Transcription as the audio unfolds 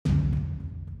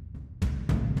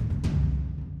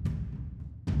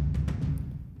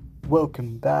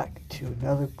welcome back to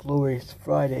another glorious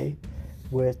Friday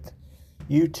with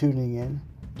you tuning in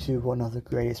to one of the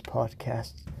greatest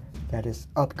podcasts that is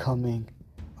upcoming,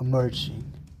 emerging,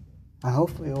 and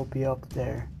hopefully it will be up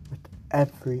there with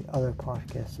every other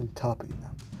podcast and topping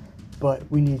them. But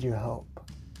we need your help.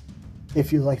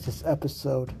 If you like this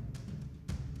episode,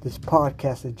 this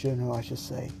podcast in general, I should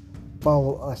say,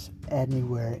 follow us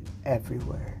anywhere and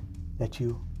everywhere that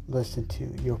you listen to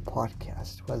your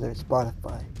podcast, whether it's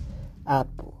Spotify,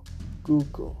 Apple,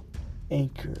 Google,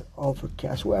 Anchor,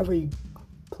 Overcast, wherever you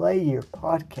play your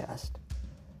podcast.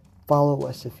 Follow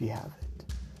us if you haven't.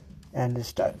 And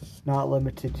it's not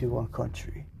limited to one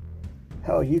country.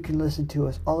 Hell, you can listen to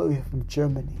us all the way from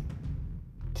Germany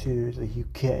to the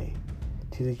UK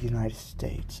to the United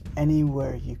States.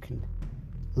 Anywhere you can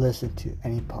listen to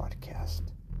any podcast.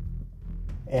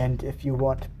 And if you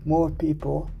want more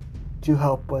people to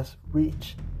help us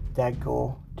reach that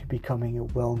goal to becoming a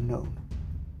well-known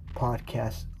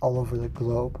podcast all over the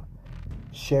globe,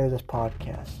 share this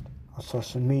podcast on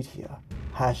social media.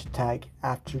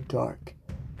 #AfterDark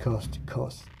Coast to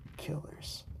Coast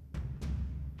Killers.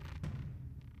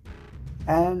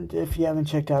 And if you haven't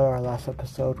checked out our last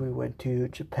episode, we went to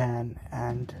Japan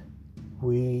and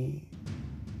we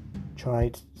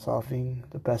tried solving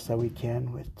the best that we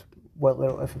can with what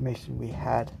little information we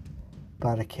had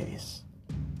about a case.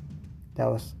 That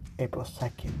was April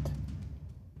 2nd.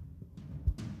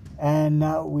 And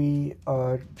now we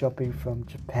are jumping from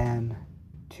Japan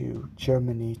to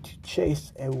Germany to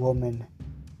chase a woman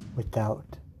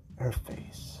without her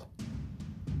face.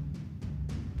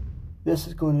 This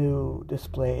is going to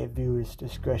display a viewer's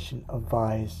discretion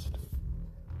advised.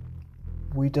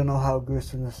 We don't know how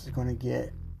gruesome this is going to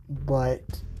get,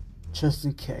 but just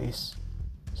in case,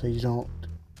 so you don't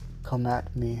come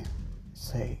at me and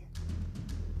say,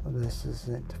 oh, this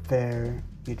isn't fair,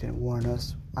 you didn't warn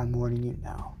us, I'm warning you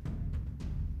now.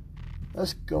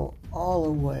 Let's go all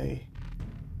the way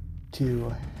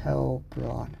to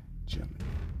Heilbronn, Germany.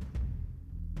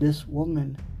 This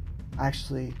woman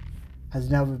actually has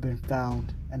never been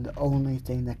found, and the only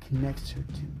thing that connects her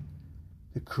to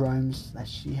the crimes that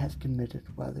she has committed,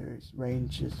 whether it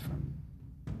ranges from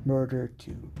murder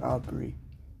to robbery,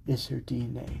 is her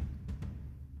DNA.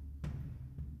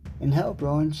 In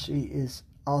Heilbronn, she is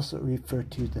also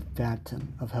referred to the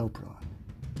Phantom of Heilbronn.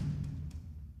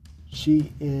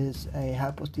 She is a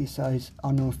hypothesized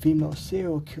unknown female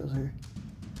serial killer,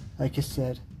 like I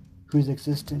said, whose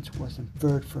existence was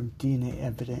inferred from DNA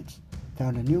evidence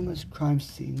found in numerous crime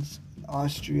scenes in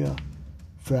Austria,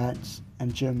 France,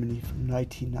 and Germany from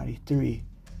 1993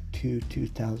 to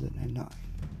 2009.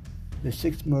 The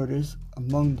 6 murders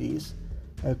among these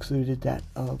included that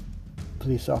of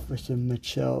police officer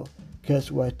Michael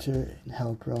Kiesewetter in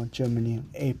Heilbronn, Germany on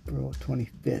April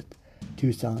 25th,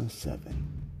 2007.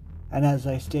 And as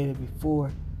I stated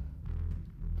before,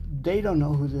 they don't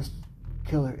know who this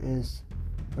killer is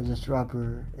or this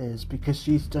robber is because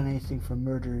she's done anything from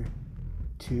murder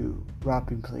to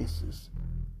robbing places.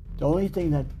 The only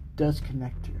thing that does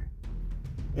connect her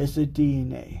is the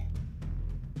DNA,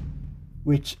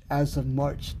 which as of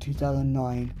March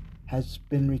 2009 has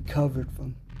been recovered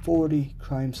from 40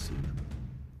 crime scenes.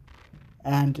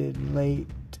 And in late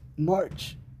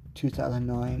March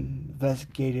 2009,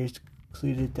 investigators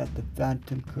concluded that the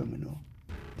phantom criminal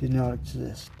did not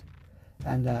exist,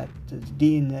 and that the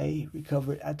DNA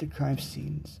recovered at the crime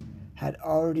scenes had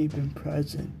already been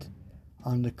present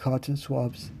on the cotton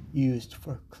swabs used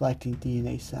for collecting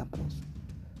DNA samples.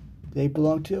 They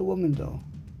belonged to a woman, though,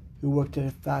 who worked at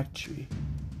a factory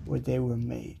where they were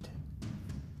made.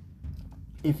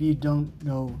 If you don't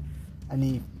know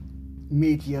any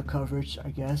media coverage,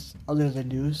 I guess, other than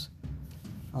news,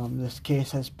 this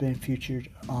case has been featured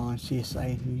on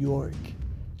CSI New York,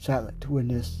 Silent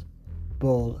Witness,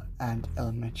 Bull, and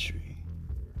Elementary.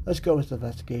 Let's go with the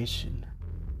investigation.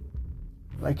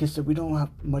 Like I said, we don't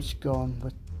have much going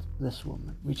with this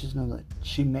woman. We just know that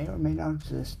she may or may not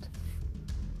exist,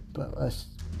 but let's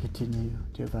continue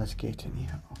to investigate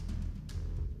anyhow.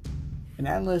 An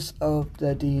analysis of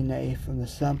the DNA from the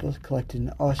samples collected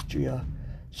in Austria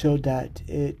showed that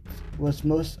it was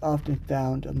most often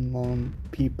found among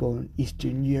people in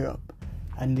Eastern Europe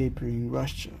and neighboring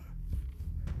Russia.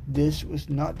 This was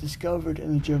not discovered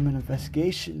in the German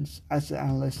investigations, as the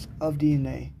analysis of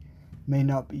DNA may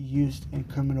not be used in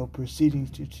criminal proceedings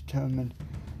to determine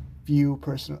few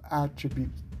personal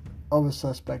attributes of a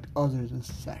suspect other than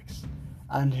sex,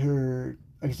 and her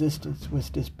existence was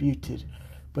disputed,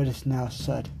 but is now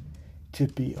said to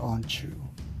be untrue.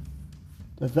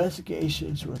 The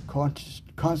investigations were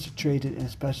concentrated in a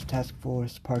special task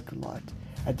force parking lot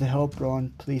at the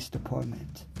Heilbronn Police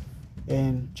Department,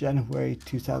 In January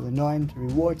 2009, the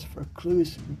rewards for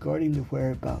clues regarding the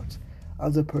whereabouts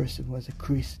of the person was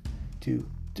increased to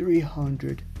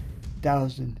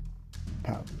 £300,000,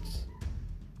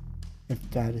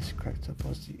 if that is correct,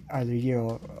 supposed to be either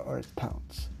euro or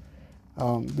pounds.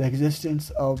 The existence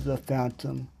of the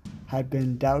phantom had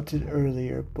been doubted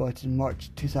earlier, but in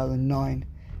March 2009,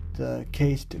 the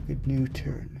case took a new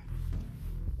turn.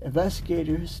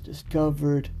 Investigators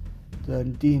discovered the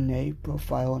DNA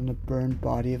profile on the burned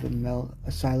body of a male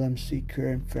asylum seeker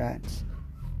in France,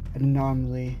 an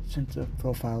anomaly since the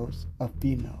profile was a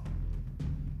female.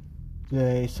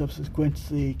 They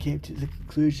subsequently came to the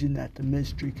conclusion that the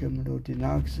mystery criminal did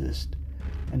not exist,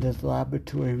 and that the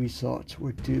laboratory results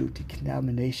were due to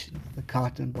contamination of the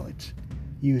cotton buds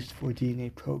used for DNA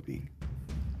probing.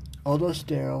 Although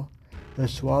sterile, the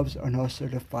swabs are now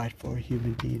certified for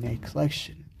human DNA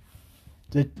collection.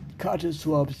 The cotton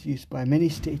swabs used by many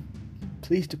state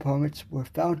police departments were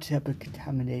found to have been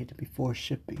contaminated before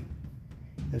shipping.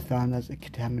 It was found that the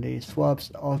contaminated swabs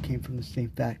all came from the same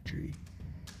factory,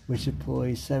 which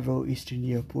employs several Eastern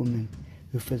Europe women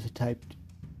who fit the type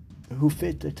the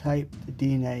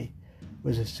DNA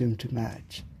was assumed to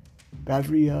match.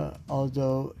 Bavaria,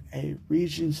 although a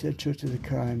region central to the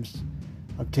crimes,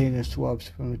 obtained the swabs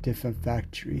from a different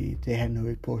factory. They had no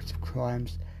reports of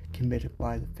crimes committed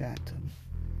by the phantom.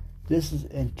 This is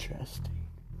interesting.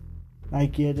 I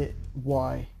get it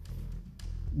why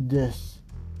this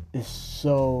is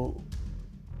so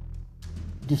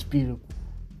disputable.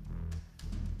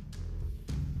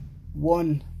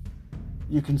 One,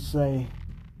 you can say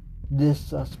this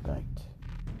suspect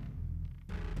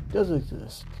does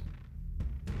exist.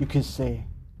 You can say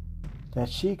that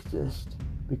she exists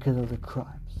because of the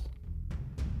crimes.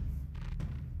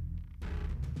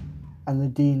 And the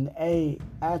DNA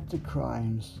at the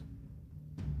crimes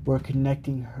were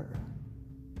connecting her.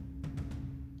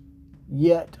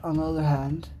 Yet, on the other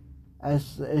hand,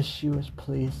 as the issue is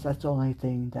police, that's the only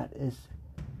thing that is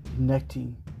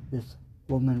connecting this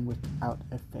woman without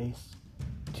a face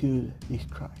to these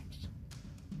crimes.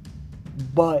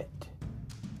 But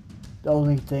the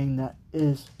only thing that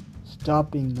is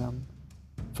stopping them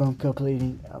from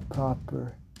completing a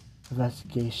proper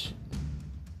investigation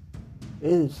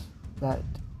is that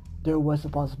there was a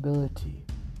possibility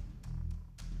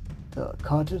the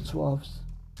cotton swabs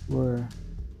were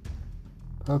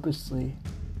purposely,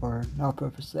 or not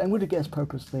purposely, I'm going to guess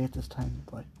purposely at this time,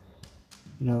 but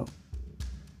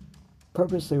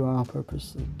purposely or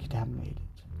unpurposely contaminated.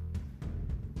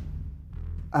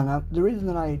 And the reason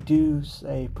that I do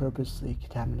say purposely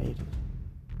contaminated,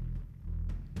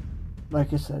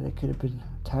 like I said, it could have been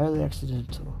entirely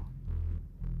accidental,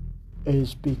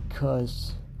 is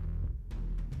because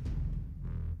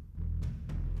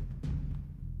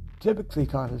typically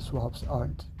cotton swabs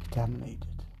aren't contaminated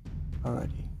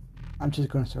already. I'm just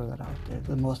going to throw that out there.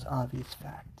 The most obvious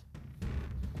fact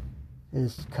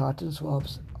is cotton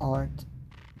swabs aren't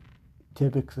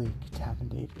typically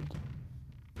contaminated.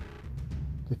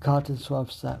 The cotton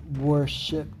swabs that were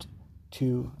shipped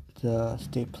to the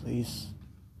state police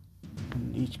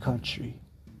in each country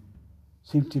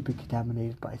seem to be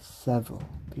contaminated by several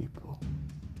people.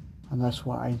 And that's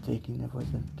why I'm thinking it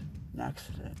wasn't an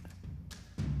accident.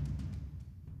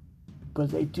 But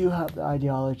they do have the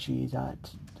ideology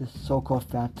that this so-called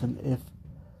phantom, if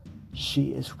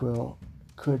she is real,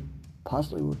 could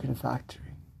possibly work in a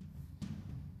factory.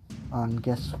 And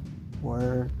guess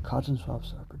where cotton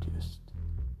swabs are produced?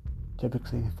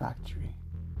 Typically in a factory.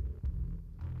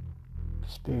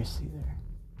 Conspiracy there.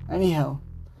 Anyhow,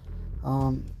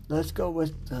 let's go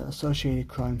with the associated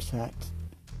crimes that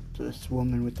this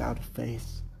woman without a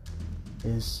face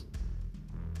is,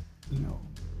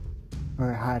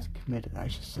 or had committed, I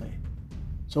should say.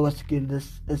 So once again,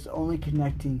 this is only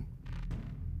connecting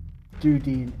through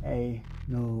DNA.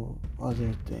 No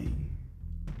other thing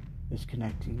is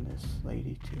connecting this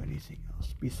lady to anything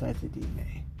else besides the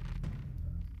DNA.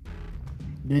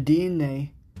 The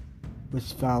DNA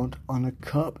was found on a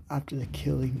cup after the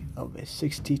killing of a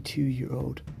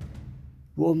 62-year-old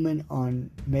woman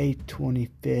on May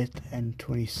 25th and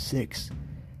 26th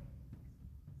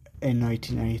in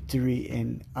 1993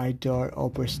 in Idar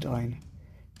Oberstein,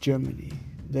 Germany.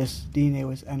 This DNA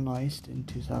was analyzed in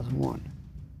 2001.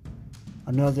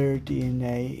 Another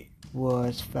DNA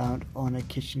was found on a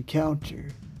kitchen counter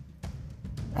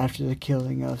after the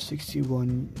killing of a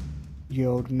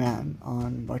 61-year-old man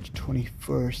on March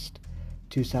 21st,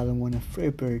 2001 in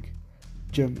Freiburg,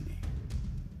 Germany.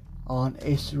 On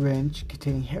a syringe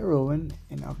containing heroin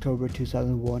in October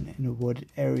 2001 in a wooded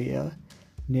area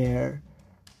near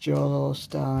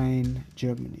Gerolstein,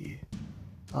 Germany.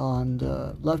 on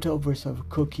the leftovers of a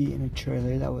cookie in a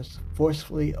trailer that was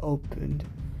forcefully opened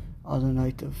on the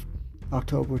night of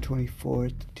October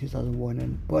 24th, 2001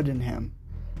 in Budenham,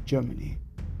 Germany,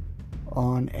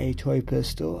 on a toy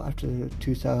pistol after the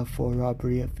 2004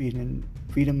 robbery of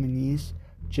Vietnamese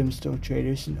gemstone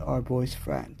traders in Arbois,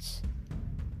 France,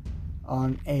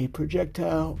 on a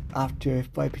projectile after a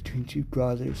fight between two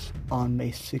brothers on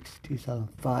May 6,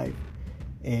 2005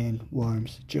 in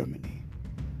Worms, Germany,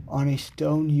 on a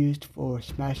stone used for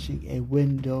smashing a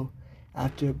window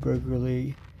after a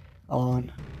burglary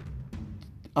on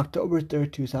October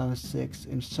 3rd, 2006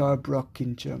 in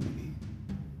Saarbrücken, Germany,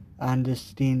 and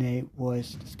this DNA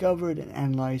was discovered and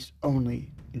analyzed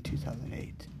only in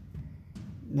 2008.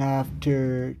 Now,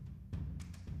 after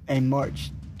a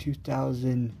March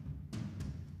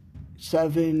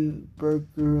 2007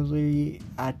 burglary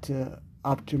at the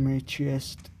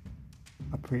optometrist,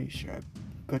 I'm pretty sure I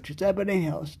butchered that, but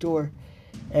anyhow, store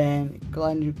in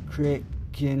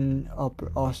Glenkirchen,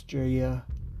 Upper Austria,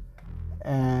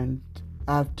 and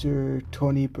after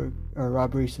 20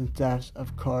 robberies and thefts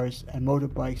of cars and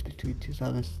motorbikes between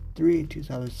 2003 and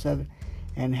 2007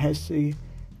 in Hesse,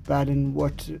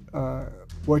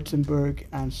 Baden-Württemberg,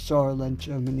 and Saarland,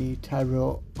 Germany,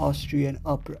 Tyrol, Austria, and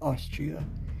Upper Austria,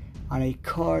 on a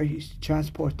car used to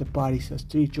transport the bodies of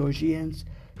 3 Georgians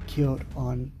killed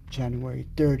on January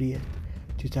 30th,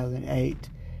 2008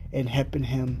 in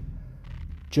Heppenheim,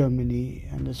 Germany,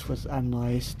 and this was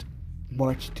analyzed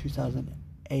March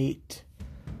 2008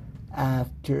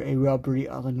 after a robbery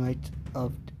on the night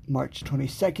of March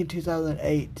 22nd,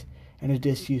 2008 in a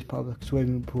disused public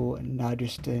swimming pool in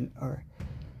Niederstetten,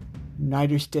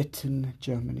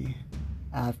 Germany,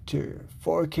 after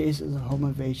 4 cases of home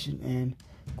invasion in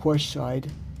Querscheid,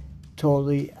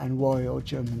 Tolli, and Royal,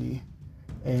 Germany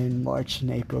in March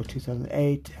and April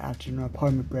 2008 after an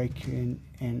apartment break-in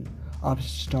in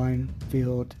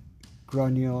Obsteinfield,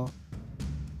 Grunau,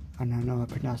 and I know I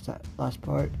pronounced that last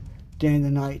part, during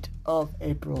the night of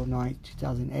April 9,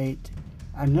 2008,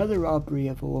 another robbery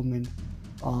of a woman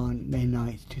on May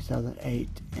 9,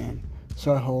 2008 in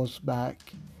Sarholzbach,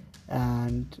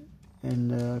 and in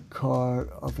the car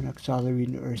of an auxiliary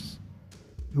nurse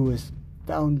who was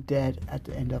found dead at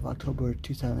the end of October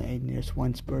 2008 near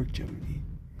Swensburg, Germany.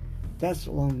 That's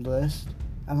a long list,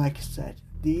 and like I said,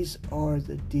 these are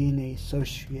the DNA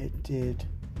associated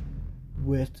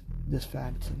with this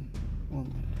phantom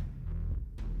woman.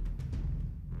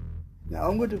 Now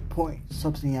I'm going to point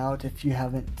something out if you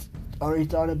haven't already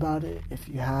thought about it. If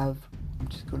you have, I'm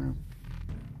just going to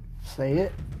say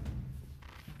it.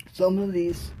 Some of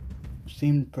these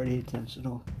seem pretty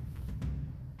intentional,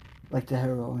 like the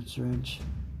heroin syringe,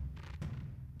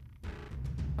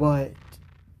 but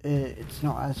it's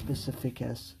not as specific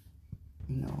as,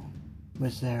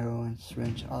 was the heroin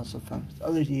syringe also found with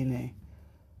other DNA,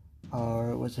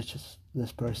 or was it just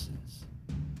this person's?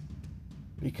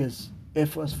 Because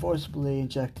if it was forcibly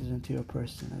injected into a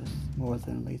person, it was more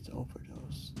than lethal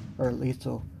overdose, or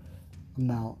lethal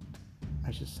amount,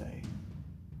 I should say.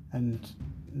 And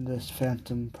this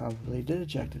phantom probably did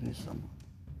inject it into someone.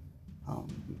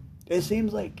 It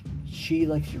seems like she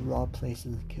likes to rob places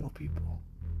and kill people,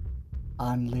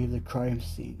 and leave the crime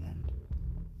scene and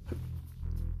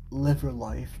live her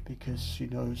life because she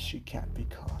knows she can't be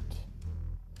caught,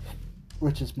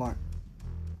 which is smart.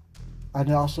 And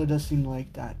it also does seem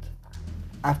like that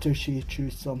after she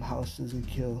intrudes some houses and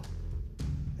kill,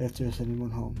 if there's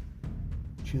anyone home,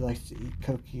 she likes to eat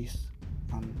cookies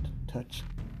and touch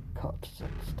cups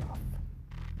and stuff.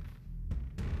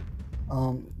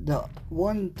 The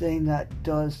one thing that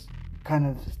does kind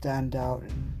of stand out,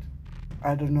 and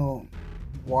I don't know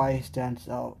why it stands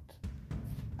out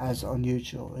as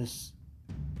unusual, is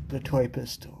the toy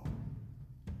pistol.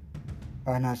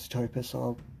 Or not the toy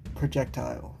pistol,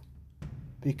 projectile.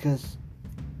 Because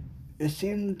it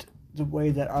seemed the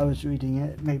way that I was reading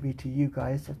it, maybe to you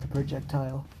guys, that the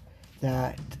projectile,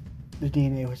 that the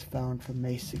DNA was found from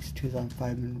May 6,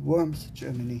 2005 in Worms,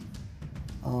 Germany,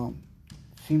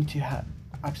 seemed to have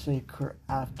actually occur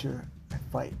after a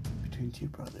fight between 2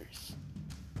 brothers.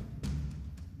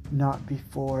 Not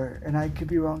before, and I could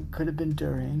be wrong, could have been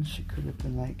during. She could have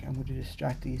been like, I'm going to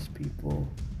distract these people,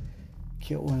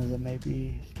 kill one of them,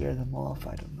 maybe scare them off,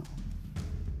 I don't know.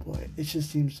 But it just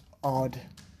seems odd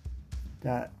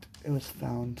that it was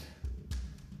found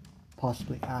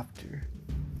possibly after,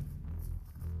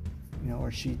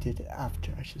 or she did it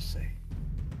after, I should say.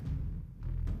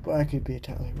 But I could be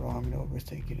entirely wrong and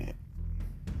overthinking it.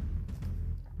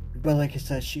 But like I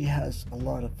said, she has a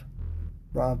lot of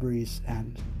robberies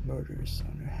and murders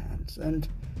on her hands, and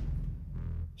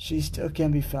she still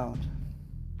can be found.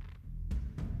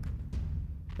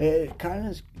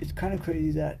 It's kind of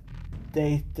crazy that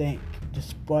they think,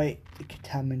 despite the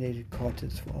contaminated cotton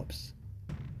swabs,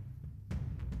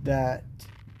 that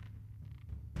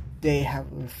they have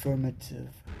affirmative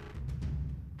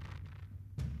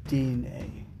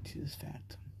DNA to this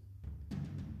phantom.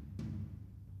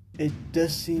 It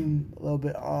does seem a little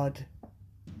bit odd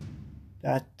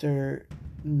that they're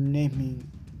naming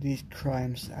these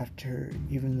crimes after her,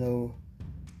 even though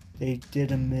they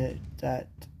did admit that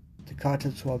the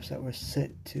cotton swabs that were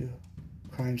sent to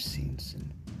crime scenes in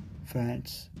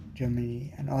France,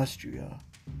 Germany, and Austria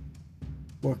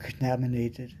were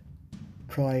contaminated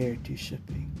prior to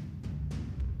shipping.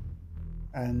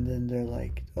 And then they're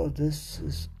like, oh, this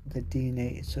is the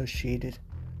DNA associated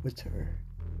with her,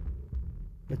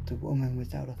 with the woman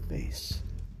without a face.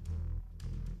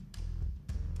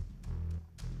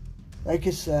 Like I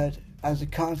said, as a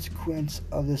consequence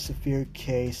of the severe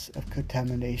case of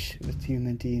contamination with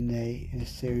human DNA in a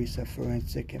series of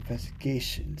forensic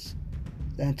investigations,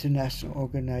 the International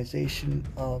Organization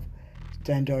of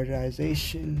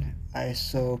Standardization,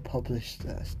 ISO, published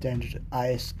the standard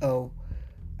ISO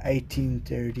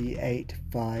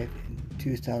 18385 in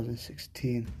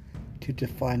 2016 to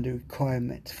define the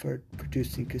requirements for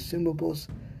producing consumables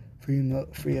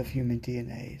free of human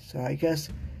DNA. So I guess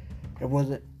it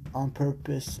wasn't on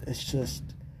purpose. It's just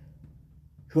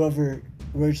whoever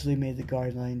originally made the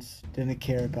guidelines didn't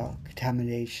care about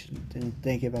contamination, didn't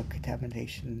think about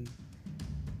contamination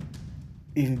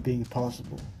even being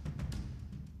possible.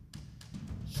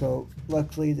 So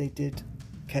luckily they did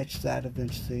catch that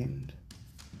eventually and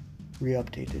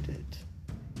re-updated it.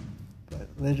 But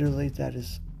literally that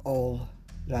is all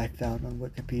that I found on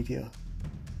Wikipedia.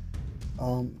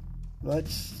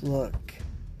 Let's look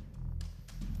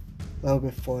a little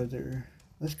bit further.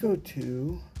 Let's go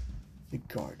to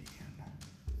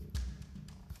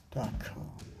TheGuardian.com.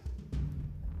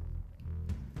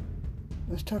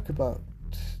 Let's talk about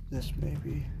this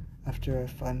maybe after I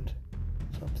find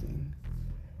something.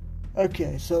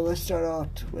 Okay, so let's start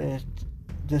out with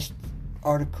this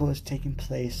article is taking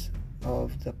place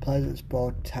of the pleasant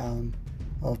small town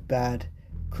of Bad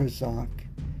Kreuznach,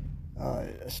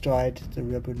 astride the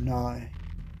River Nahe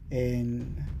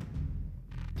in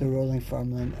the rolling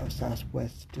farmland of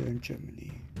southwestern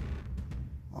Germany.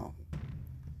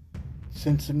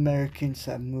 Since Americans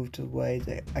have moved away,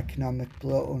 the economic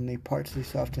blow only partly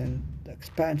softened the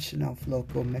expansion of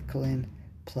local Michelin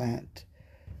plant.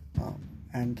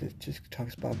 And it just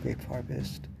talks about grape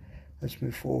harvest. Let's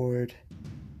move forward.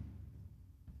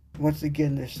 Once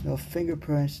again, there's no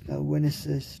fingerprints, no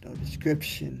witnesses, no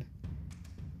description,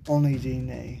 only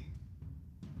DNA.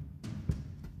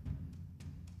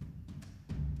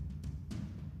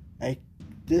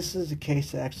 This is a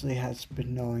case that actually has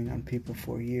been gnawing on people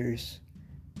for years,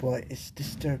 but it's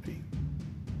disturbing.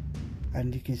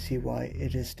 And you can see why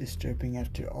it is disturbing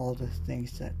after all the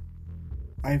things that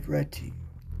I've read to you.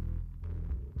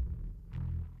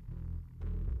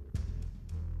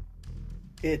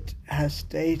 It has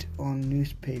stayed on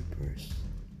newspapers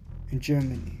in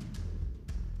Germany,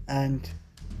 and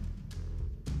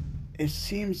it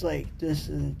seems like this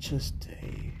isn't just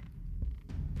a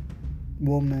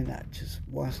woman that just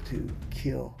wants to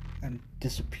kill and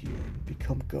disappear and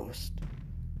become a ghost.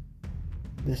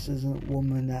 This isn't a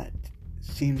woman that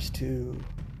seems to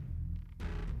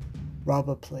rob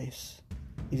a place,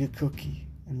 eat a cookie,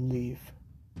 and leave.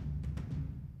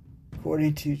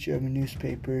 According to German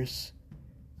newspapers,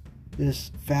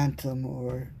 this phantom,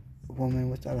 or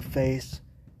woman without a face,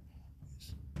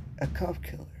 is a cop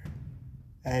killer.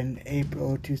 And in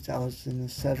April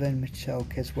 2007, Michelle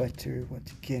Keswetter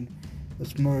once again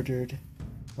was murdered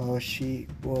while she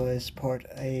was part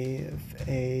of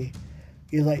a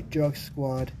elite drug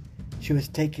squad. She was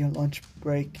taking a lunch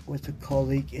break with a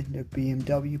colleague in their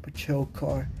BMW patrol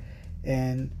car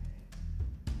in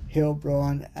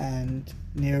Heilbronn, and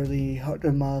nearly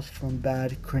 100 miles from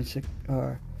Bad Kreuznach.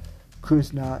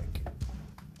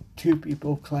 Two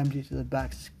people climbed into the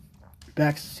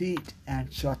back seat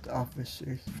and shot the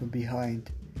officers from behind,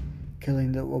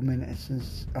 killing the woman and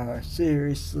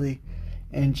seriously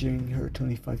injuring her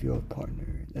 25-year-old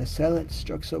partner. The assailant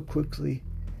struck so quickly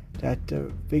that the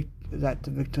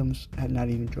victims had not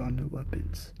even drawn their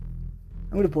weapons.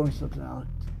 I'm going to point something out.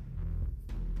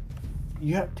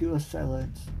 You have two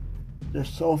assailants. They're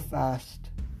so fast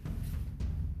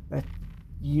that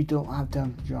you don't have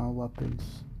time to draw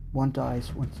weapons. One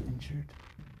dies, one's injured.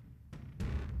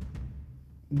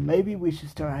 Maybe we should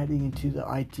start heading into the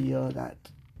idea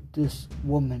that this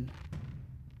woman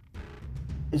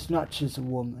is not just a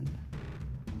woman.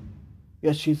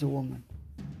 Yes, she's a woman.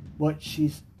 But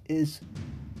she is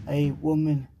a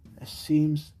woman It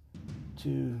seems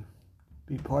to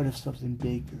be part of something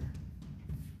bigger.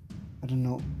 I don't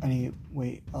know any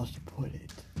way else to put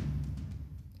it.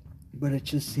 But it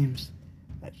just seems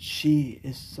that she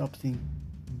is something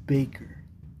bigger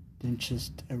than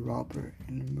just a robber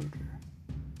and a murderer.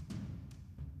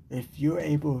 If you're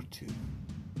able to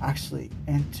actually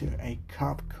enter a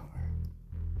cop car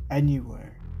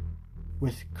anywhere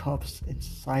with cops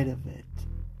inside of it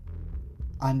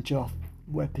and draw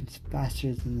weapons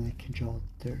faster than they can draw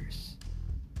theirs,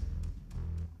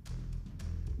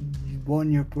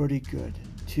 1, you're pretty good.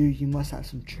 2, you must have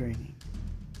some training.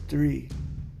 3,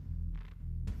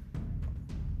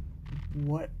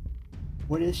 what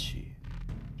is she?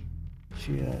 Is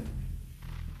she a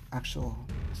actual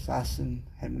assassin,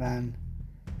 hitman?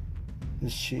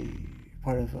 Is she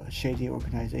part of a shady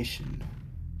organization?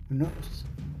 Who knows?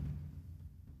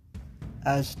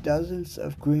 As dozens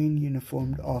of green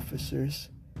uniformed officers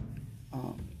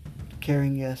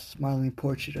carrying a smiling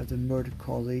portrait of the murdered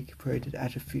colleague paraded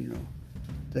at a funeral,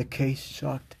 the case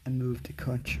shocked and moved the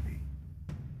country.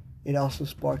 It also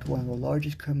sparked one of the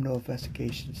largest criminal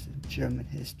investigations in German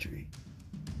history,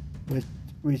 with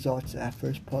results that at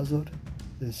first puzzled,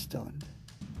 then stunned.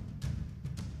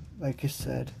 Like I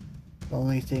said, the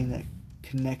only thing that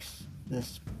connects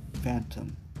this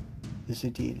phantom is the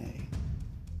DNA.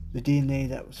 The DNA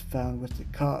that was found with the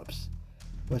cops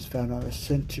was found on the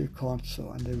center console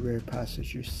on the rear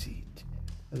passenger seat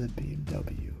of the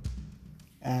BMW.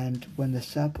 And when the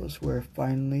samples were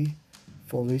finally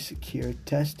fully secured,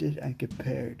 tested, and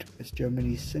compared with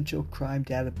Germany's Central Crime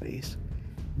Database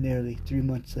nearly 3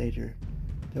 months later,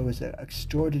 there was an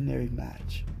extraordinary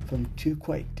match from 2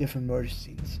 quite different murder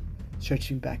scenes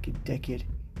stretching back a decade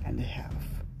and a half.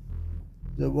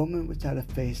 The woman without a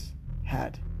face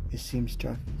had, it seems,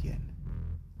 struck again.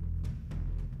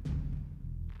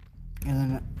 And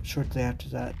then shortly after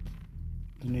that,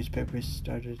 the newspapers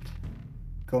started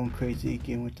going crazy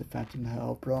again with the Phantom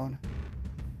Heilbronn.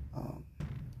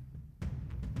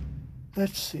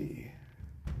 Let's see.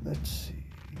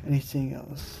 Anything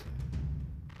else?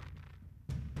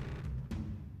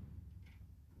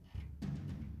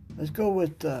 Let's go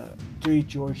with the 3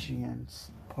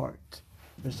 Georgians part.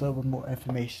 There's a little bit more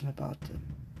information about them.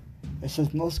 It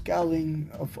says, most galling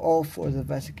of all for the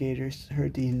investigators, her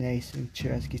DNA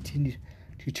signature has continued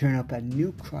to turn up at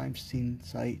new crime scene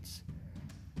sites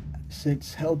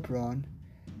since Heilbronn.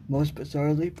 Most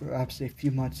bizarrely, perhaps a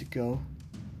few months ago,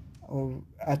 or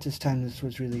at this time this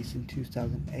was released in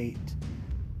 2008,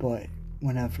 but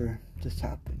whenever this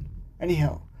happened.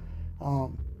 Anyhow,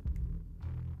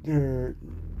 their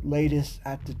latest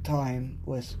at the time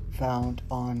was found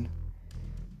on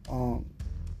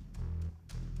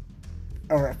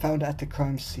found at the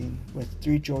crime scene with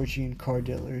 3 Georgian car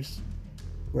dealers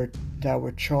that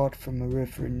were trawled from a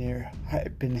river near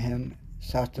Heidenheim,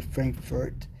 south of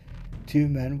Frankfurt. 2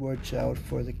 men were jailed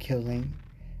for the killing,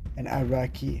 an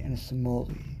Iraqi and a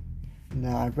Somali. And the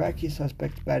Iraqi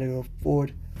suspect Battlefield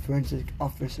Ford forensic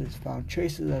officers found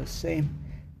traces of the same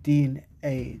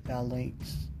DNA that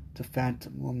links the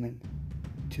Phantom Woman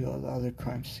to all the other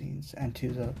crime scenes and to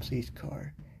the police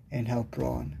car in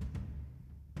Heilbronn.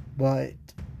 But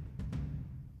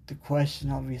the question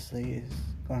obviously is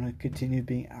going to continue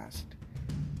being asked.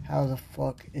 How the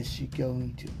fuck is she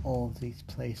going to all of these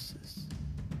places?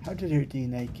 How did her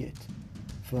DNA get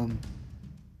from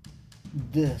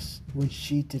this when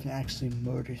she didn't actually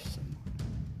murder someone?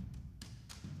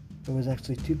 There was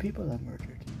actually 2 people that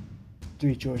murdered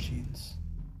 3 Georgians,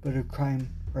 but her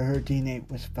DNA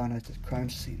was found at the crime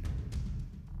scene.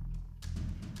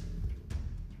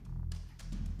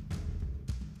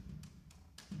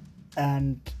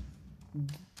 And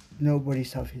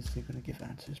nobody's obviously going to give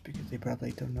answers because they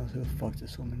probably don't know who the fuck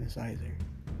this woman is either.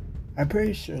 I'm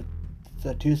pretty sure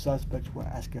the 2 suspects were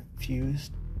as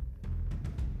confused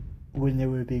when they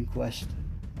were being questioned.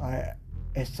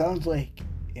 It sounds like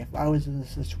if I was in a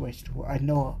situation where I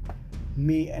know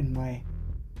me and my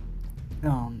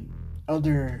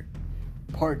other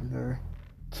partner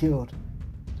killed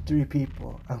 3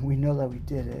 people and we know that we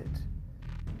did it,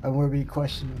 and we're being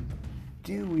questioned,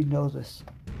 do we know this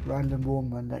random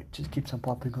woman that just keeps on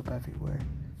popping up everywhere?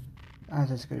 The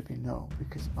answer is going to be no,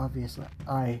 because obviously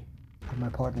I and my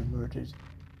partner murdered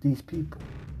these people,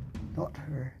 not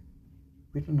her.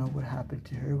 We don't know what happened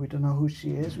to her. We don't know who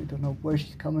she is. We don't know where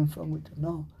she's coming from. We don't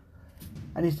know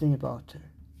anything about her.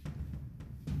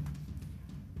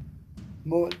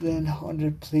 More than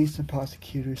 100 police and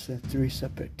prosecutors and 3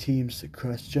 separate teams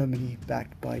across Germany,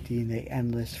 backed by DNA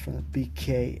analysts from the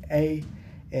BKA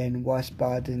in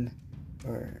Wiesbaden,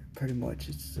 or pretty much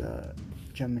it's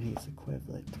Germany's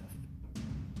equivalent of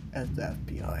as the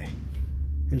FBI,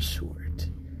 in short.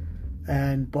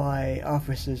 And by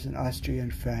officers in Austria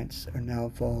and France are now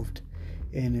involved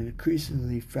in an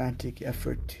increasingly frantic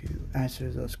effort to answer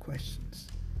those questions.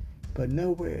 But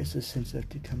nowhere is a sense of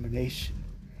determination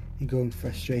and growing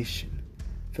frustration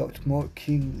felt more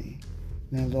keenly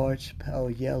than a large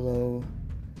pale yellow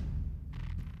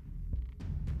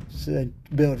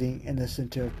building in the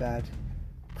center of Bad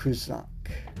Kreuznach.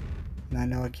 And I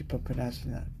know I keep on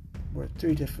pronouncing that word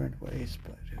 3 different ways,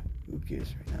 but who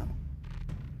cares right now?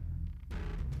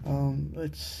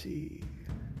 Let's see.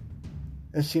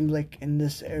 It seems like in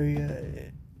this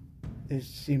area, it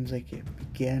seems like it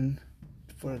began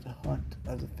for the hunt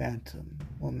of the Phantom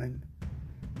Woman,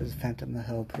 or the Phantom of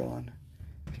Heilbronn,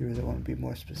 if you really want to be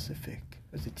more specific.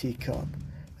 It was a teacup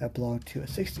that belonged to a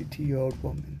 62-year-old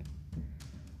woman.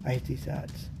 I hate these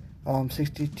ads.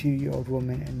 62-year-old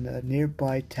woman in the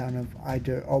nearby town of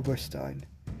Idar Oberstein,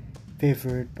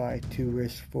 favored by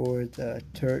tourists for the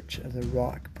Church of the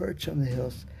Rock perched on the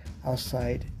hills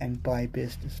outside and by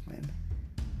businessmen.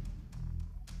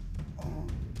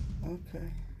 Okay. I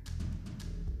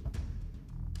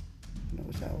don't know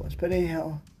what that was. But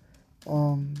anyhow,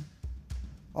 on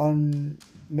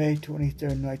May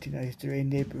 23rd, 1993, a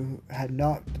neighbor who had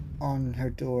knocked on her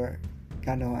door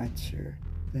got no answer.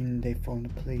 Then they phoned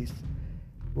the police.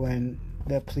 When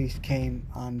the police came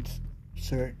and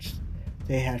searched,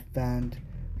 they had found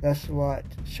Lancelot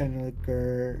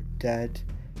Schneider dead,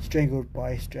 strangled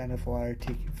by a strand of wire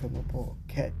taken from a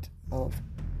bouquet of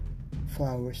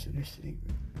flowers in her sitting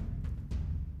room.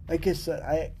 Like I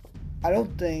said, I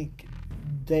don't think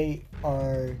they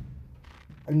are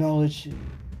acknowledging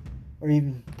or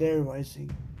even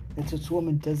theorizing that this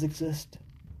woman does exist,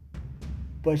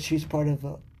 but she's part of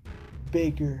a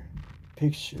bigger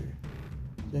picture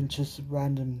than just a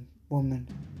random woman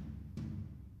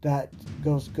that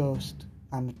goes ghost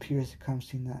and appears at a crime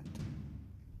scene that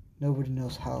nobody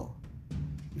knows how,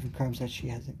 even crimes that she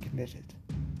hasn't committed.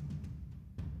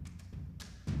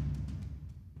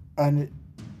 And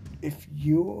if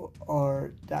you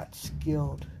are that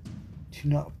skilled to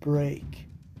not break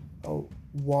a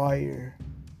wire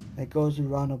that goes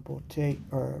around a bouquet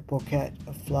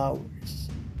of flowers,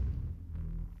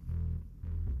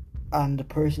 and the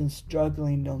person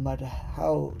struggling, no matter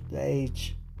how the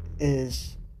age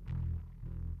is,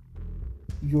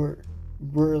 you're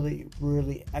really,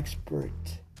 really expert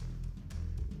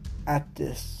at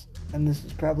this, and this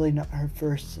is probably not her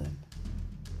first sin,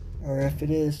 or if it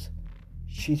is,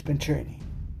 she's been training.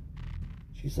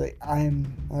 She's like, I'm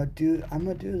gonna do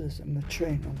this. I'm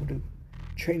gonna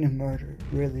train a murder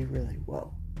really, really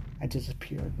well. I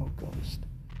disappear and no ghost.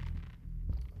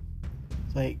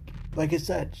 Like I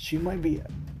said, she might be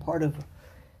part of an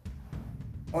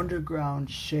underground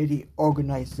shady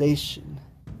organization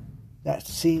that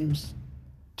seems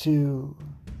to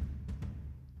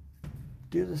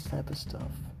do this type of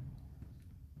stuff.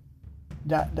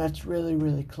 That's really,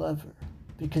 really clever.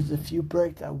 Because if you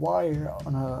break that wire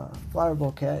on a flower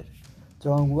bouquet the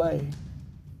wrong way,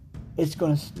 it's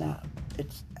going to snap.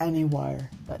 It's any wire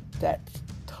that's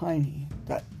tiny,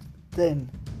 that thin,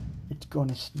 it's going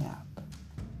to snap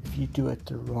if you do it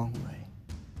the wrong way.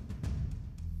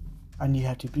 And you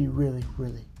have to be really,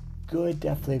 really good,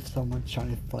 definitely if someone's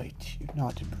trying to fight you,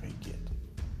 not to break it.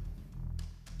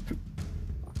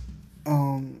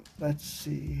 Let's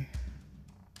see.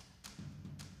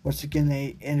 Once again,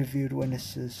 they interviewed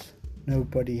witnesses.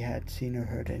 Nobody had seen or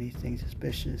heard anything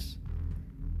suspicious.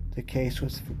 The case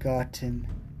was forgotten.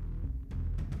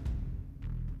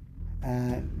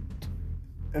 And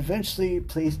eventually,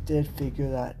 police did figure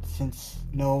that since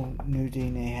no new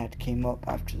DNA had came up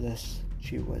after this,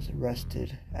 she was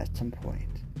arrested at some point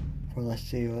for less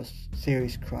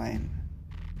serious crime.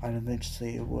 And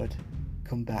eventually it would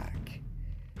come back.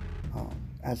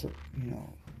 As a,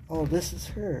 oh, this is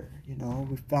her, we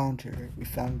found her. We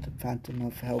found the Phantom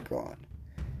of Heilbronn.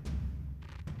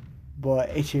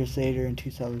 But 8 years later, in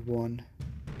 2001,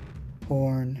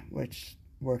 Horn, which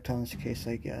worked on this case,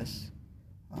 I guess,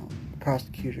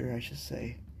 prosecutor, I should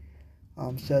say,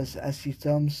 says as he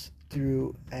thumbs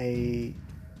through a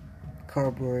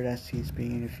cardboard as he's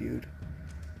being interviewed,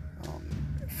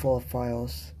 full of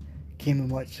files, came a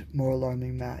much more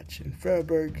alarming match in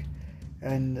Freiburg,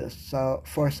 and the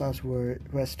far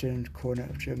southwestern corner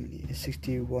of Germany. A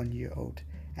 61-year-old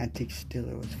antique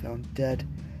dealer was found dead,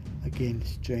 again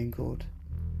strangled.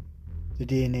 The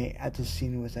DNA at the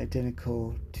scene was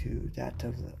identical to that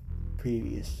of the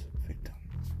previous victim.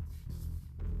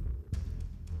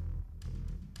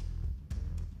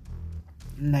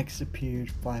 Next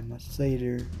appeared 5 months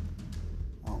later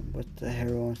with the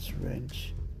heroin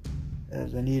syringe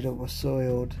The needle was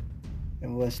soiled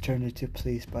and was turned into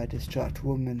police by a distraught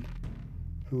woman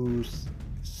whose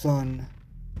son,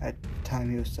 at the time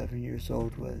he was 7 years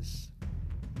old, was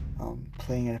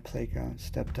playing at a playground,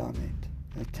 stepped on it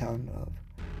in the town of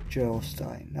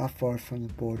Gerolstein, not far from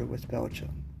the border with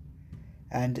Belgium.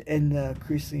 And in the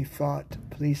increasingly fraught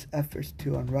police efforts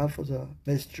to unravel the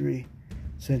mystery,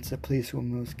 since the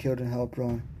policewoman was killed in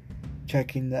Heilbronn,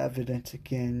 checking the evidence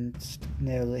against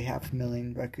nearly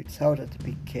 500,000 records held at the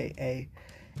BKA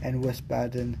and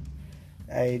Wiesbaden,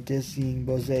 a dizzying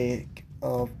mosaic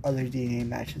of other DNA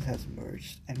matches has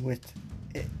emerged, and with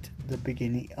it the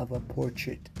beginning of a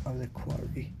portrait of the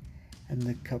quarry and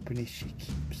the company she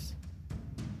keeps.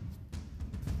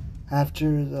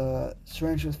 After the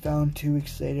syringe was found 2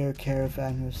 weeks later, a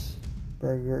caravan was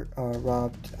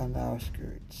robbed on the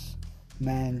outskirts.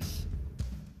 Man's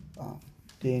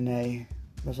DNA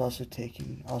was also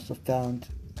found.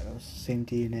 It was the same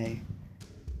DNA.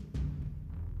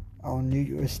 On New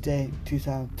Year's Day,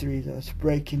 2003, there was a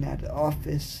break-in at the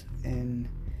office in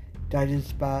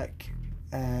Deidelsbach,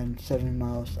 and 7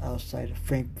 miles outside of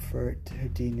Frankfurt, her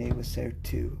DNA was there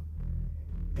too.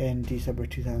 In December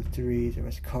 2003, there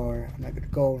was a car. I'm not going to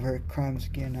go over her crimes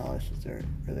again. Analysis are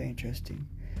really interesting.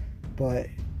 But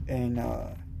in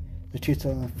the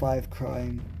 2005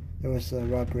 crime, there was a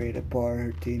robbery at a bar.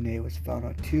 Her DNA was found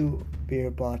on 2 beer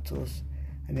bottles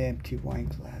and an empty wine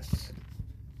glass.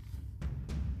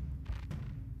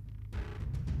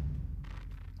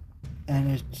 And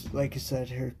it's, like I said,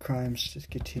 her crimes just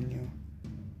continue.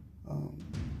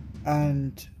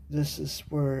 And this is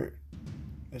where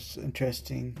it's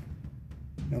interesting,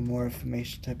 more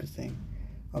information type of thing.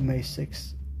 On May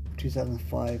 6,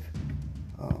 2005,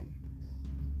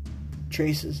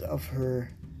 traces of her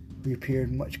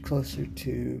reappeared much closer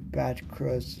to Bad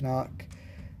Kreuznach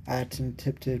at an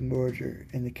attempted murder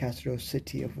in the cathedral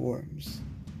city of Worms.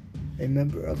 A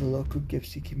member of the local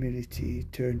gypsy community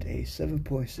turned a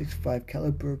 7.65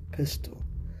 caliber pistol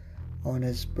on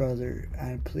his brother,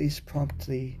 and police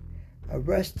promptly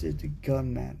arrested the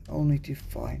gunman, only to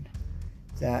find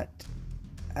that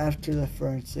after the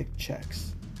forensic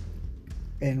checks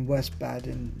in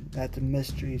Wiesbaden, that the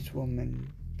mysterious woman's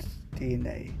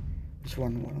DNA was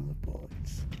on one of the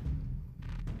bullets.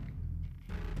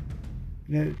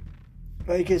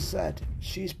 Like I said,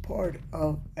 she's part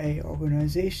of a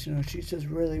organization, or she's just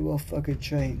really well fucking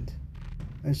trained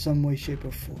in some way, shape,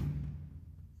 or form.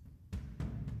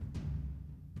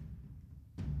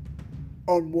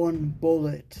 On one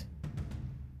bullet,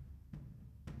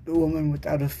 the woman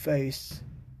without a face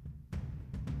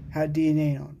had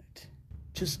DNA on it.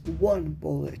 Just one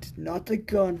bullet, not the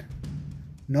gun,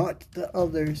 not the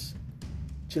others,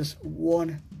 just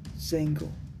one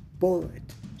single bullet.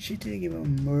 She didn't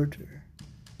even murder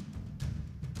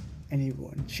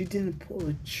anyone. She didn't pull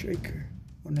the trigger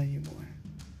on anyone.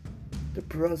 The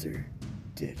brother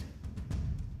did.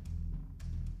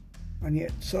 And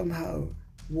yet somehow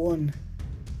one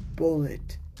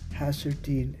bullet has her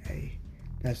DNA.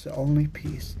 That's the only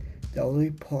piece, the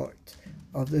only part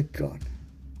of the gun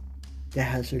that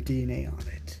has her DNA on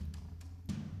it.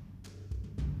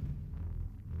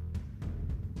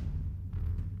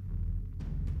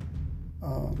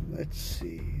 Let's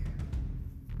see.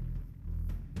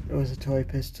 There was a toy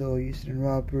pistol used in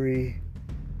robbery.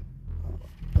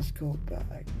 Let's go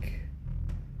back.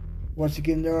 Once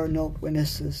again, there are no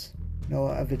witnesses, no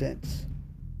evidence,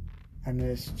 and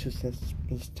it's just as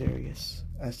mysterious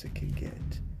as it can get.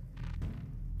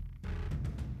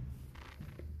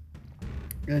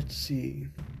 Let's see.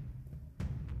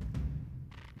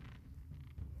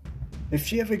 If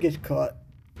she ever gets caught,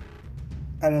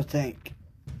 I don't think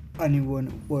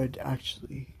anyone would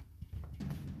actually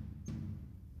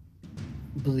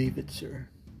believe it's her.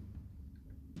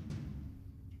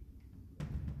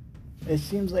 It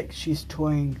seems like she's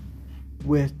toying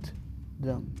with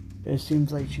them. It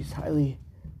seems like she's highly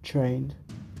trained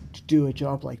to do a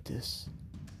job like this.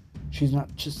 She's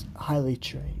not just highly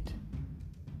trained.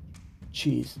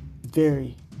 She's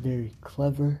very, very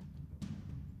clever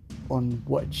on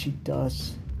what she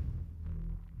does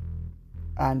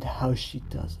and how she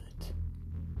does it.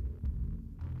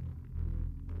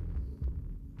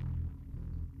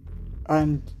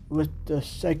 And with the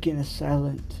second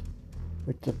assailant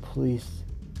with the police,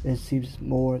 it seems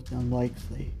more than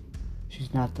likely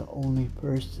she's not the only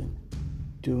person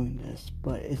doing this,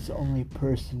 but it's the only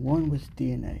person, one, with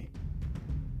DNA,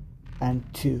 and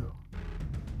two,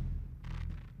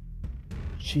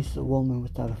 she's the woman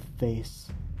without a face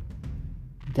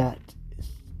that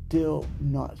is still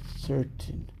not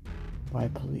certain by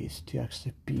police to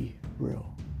actually be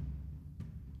real.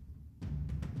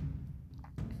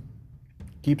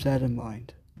 Keep that in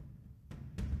mind.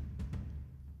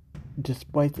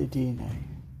 Despite the DNA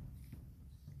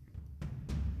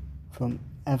from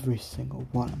every single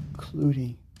one,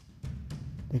 including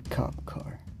the cop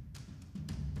car,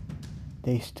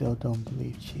 they still don't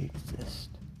believe she exists.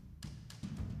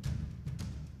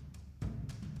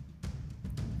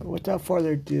 But without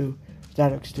further ado,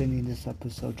 without extending this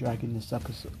episode, dragging this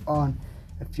episode on,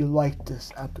 if you like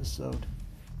this episode,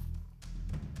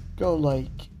 go like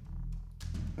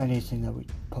anything that we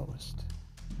post,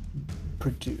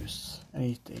 produce,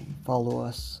 anything. Follow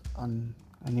us on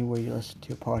anywhere you listen to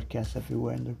your podcast,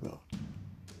 everywhere in the world.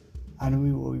 And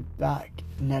we will be back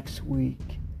next week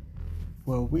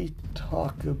where we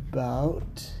talk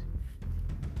about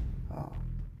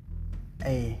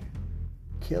a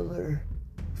killer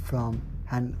from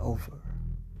Hanover.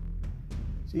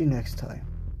 See you next time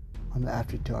on the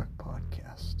After Dark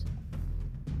podcast.